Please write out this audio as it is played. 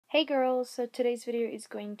Hey girls, so today's video is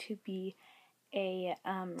going to be a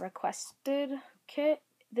requested kit.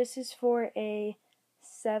 This is for a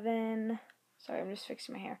 7, sorry, I'm just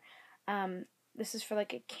fixing my hair. This is for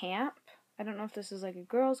like a camp. I don't know if this is like a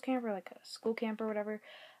girls camp or like a school camp or whatever.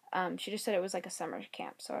 She just said it was like a summer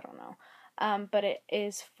camp, so I don't know. But it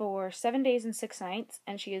is for 7 days and 6 nights,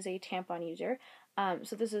 and she is a tampon user.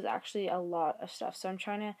 So this is actually a lot of stuff. So I'm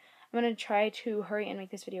going to try to hurry and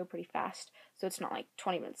make this video pretty fast, so it's not like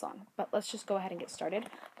 20 minutes long. But let's just go ahead and get started.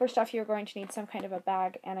 First off, you're going to need some kind of a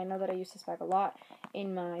bag, and I know that I use this bag a lot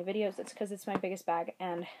in my videos. It's because it's my biggest bag,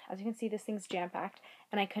 and as you can see, this thing's jam-packed,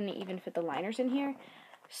 and I couldn't even fit the liners in here,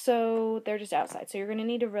 so they're just outside. So you're going to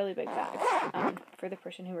need a really big bag for the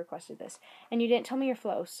person who requested this. And you didn't tell me your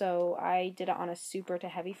flow, so I did it on a super to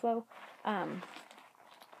heavy flow.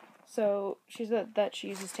 So she said that she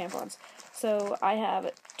uses tampons. So I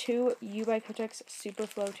have 2 U by Kotex Super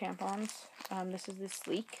Flow tampons. This is the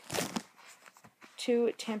Sleek.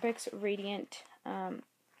 2 Tampax Radiant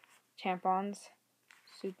tampons,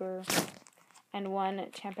 Super, and 1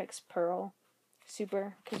 Tampax Pearl,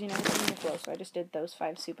 Super, because you know it's in the flow, so I just did those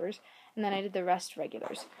 5 supers, and then I did the rest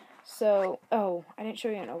regulars. So, oh, I didn't show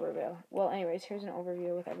you an overview. Well, anyways, here's an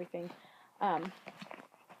overview with everything.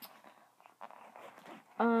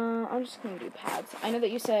 I'm just going to do pads. I know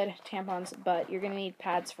that you said tampons, but you're going to need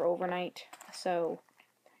pads for overnight. So,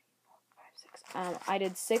 5, 6. I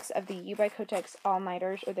did 6 of the U by Kotex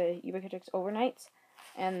all-nighters, or the U by Kotex overnights.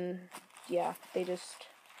 And, yeah, they just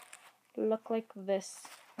look like this.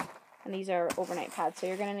 And these are overnight pads. So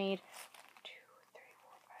you're going to need 2, 3,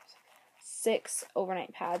 4, 5, 6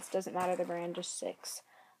 overnight pads. Doesn't matter the brand, just 6.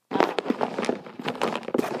 Sorry,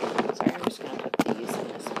 I'm just going to put these in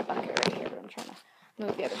this bucket right here, but I'm trying to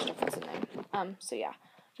move the other stuff that's in there. So yeah,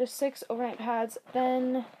 just 6 overnight pads.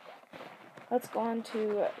 Then let's go on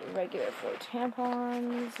to regular flow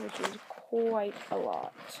tampons, which is quite a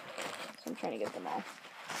lot. So I'm trying to get them all.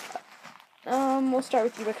 We'll start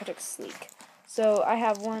with U by Kotex Sleek. So I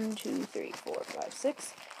have 1, 2, 3, 4, 5,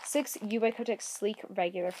 6 U by Kotex Sleek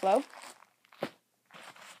regular flow.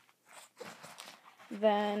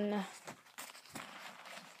 Then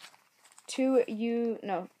 2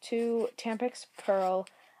 Tampax Pearl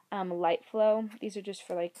light flow. These are just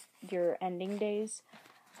for like your ending days.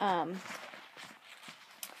 Then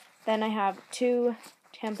I have 2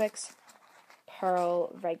 Tampax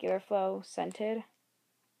Pearl regular flow scented,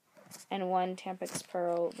 and 1 Tampax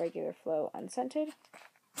Pearl regular flow unscented.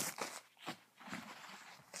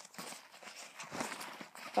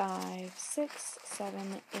 5, 6,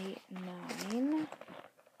 7, 8, 9.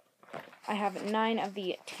 I have 9 of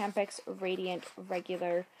the Tampax Radiant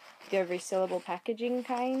regular, the resealable packaging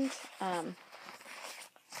kind. I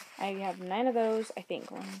have 9 of those, I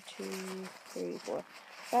think. 1, 2, 3, 4,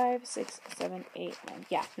 5, 6, 7, 8, 9.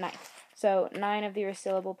 Yeah, 9. So 9 of the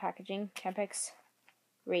resealable packaging Tampax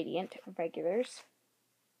Radiant regulars.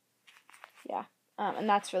 Yeah, and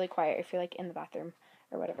that's really quiet if you're like in the bathroom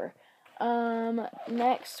or whatever.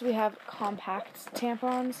 Next we have compact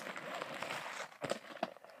tampons.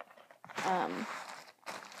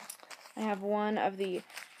 I have 1 of the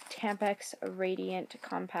Tampax Radiant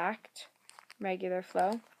Compact regular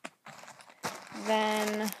flow.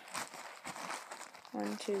 Then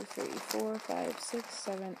 1, 2, 3, 4, 5, 6,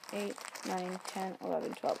 7, 8, 9, 10,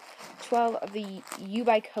 11, 12. 12 of the U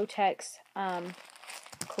by Kotex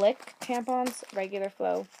Click tampons, regular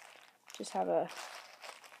flow. Just have a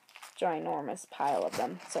ginormous pile of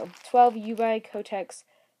them. So 12 U by Kotex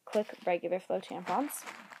Click regular flow tampons.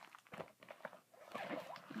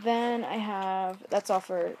 Then I have, that's all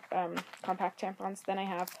for compact tampons. Then I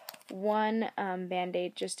have 1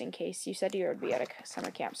 Band-Aid just in case. You said you would be at a summer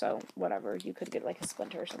camp, so whatever. You could get like a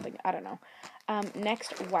splinter or something. I don't know.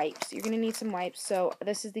 Next, wipes. You're going to need some wipes. So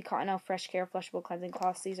this is the Cottonelle Fresh Care Flushable Cleansing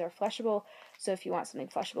Cloths. These are flushable, so if you want something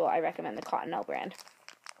flushable, I recommend the Cottonelle brand.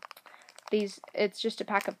 It's just a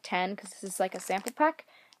pack of 10 because this is like a sample pack,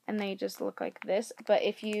 and they just look like this. But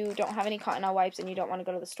if you don't have any Cottonelle wipes and you don't want to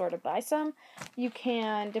go to the store to buy some, you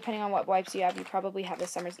can, depending on what wipes you have, you probably have the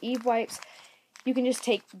Summer's Eve wipes. You can just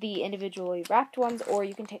take the individually wrapped ones, or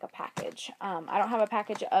you can take a package. I don't have a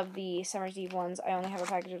package of the Summer's Eve ones. I only have a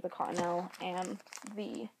package of the Cottonelle and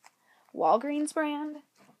the Walgreens brand.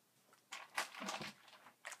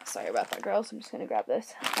 Sorry about that, girls. I'm just going to grab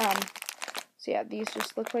this. So yeah, these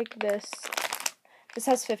just look like this. This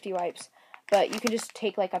has 50 wipes, but you can just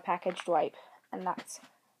take like a packaged wipe, and that's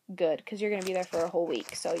good, because you're going to be there for a whole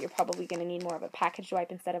week, so you're probably going to need more of a packaged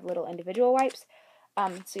wipe instead of little individual wipes.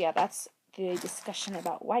 So yeah, that's the discussion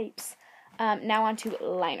about wipes. Now on to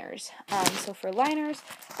liners. So for liners,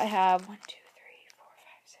 I have 1, 2, 3, 4, 5,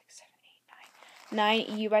 6, 7, 8,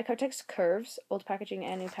 9 U by Kotex Curves, old packaging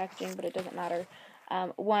and new packaging, but it doesn't matter.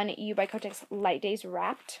 1 U by Kotex Light Days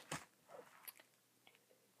Wrapped.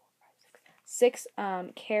 6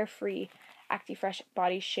 Carefree ActiFresh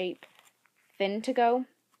Body Shape Thin to Go.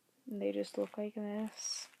 They just look like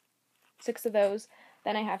this. 6 of those.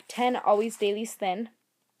 Then I have 10 Always Dailies Thin.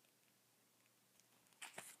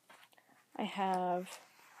 I have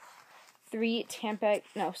 3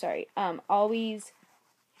 Always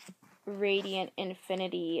Radiant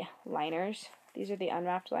Infinity liners. These are the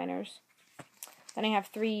unwrapped liners. Then I have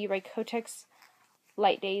 3 by Kotex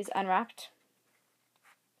Light Days unwrapped.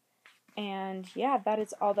 And yeah, that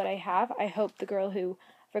is all that I have. I hope the girl who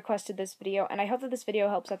requested this video, and I hope that this video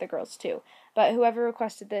helps other girls too, but whoever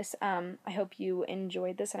requested this, I hope you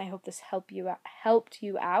enjoyed this, and I hope this helped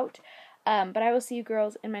you out. But I will see you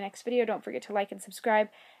girls in my next video. Don't forget to like and subscribe,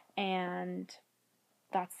 and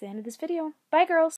that's the end of this video. Bye, girls!